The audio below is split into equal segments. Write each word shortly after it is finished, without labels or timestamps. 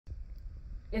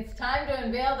It's time to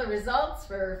unveil the results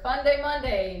for Funday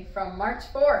Monday from March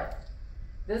 4th.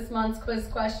 This month's quiz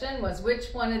question was, which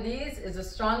one of these is the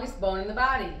strongest bone in the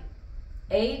body?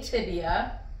 A,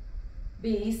 tibia,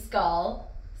 B,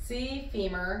 skull, C,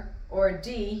 femur, or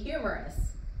D,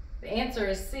 humerus? The answer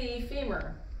is C,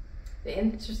 femur. The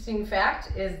interesting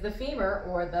fact is the femur,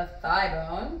 or the thigh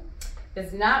bone,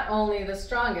 is not only the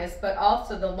strongest, but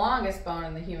also the longest bone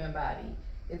in the human body.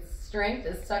 Its strength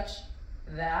is such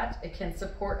that it can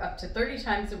support up to 30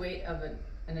 times the weight of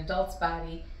an adult's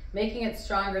body, making it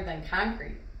stronger than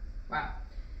concrete. Wow.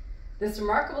 This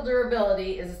remarkable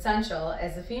durability is essential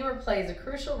as the femur plays a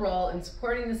crucial role in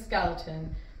supporting the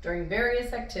skeleton during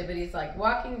various activities like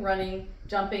walking, running,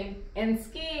 jumping, and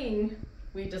skiing.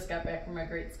 We just got back from a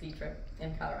great ski trip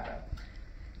in Colorado.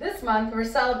 This month we're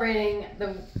celebrating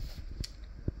the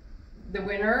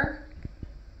winner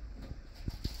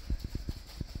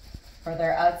for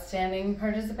their outstanding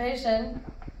participation.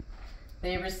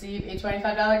 They receive a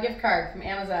 $25 gift card from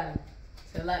Amazon.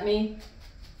 So let me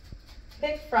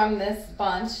pick from this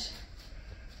bunch.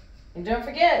 And don't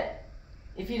forget,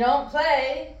 if you don't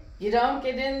play, you don't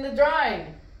get in the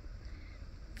drawing.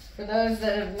 For those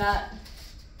that have not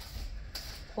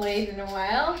played in a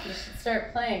while, you should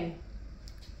start playing.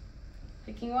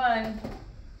 Picking one.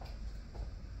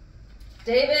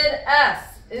 David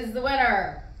S. is the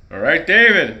winner. All right,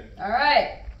 David. All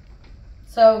right.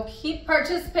 So keep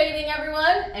participating,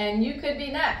 everyone, and you could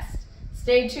be next.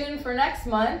 Stay tuned for next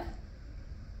month,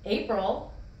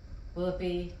 April. Will it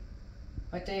be,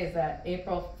 what day is that?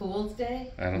 April Fool's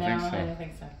Day? I don't think so. No, I don't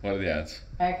think so. What are the odds?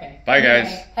 Okay. Bye, guys.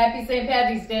 Happy St.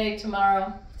 Patty's Day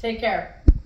tomorrow. Take care.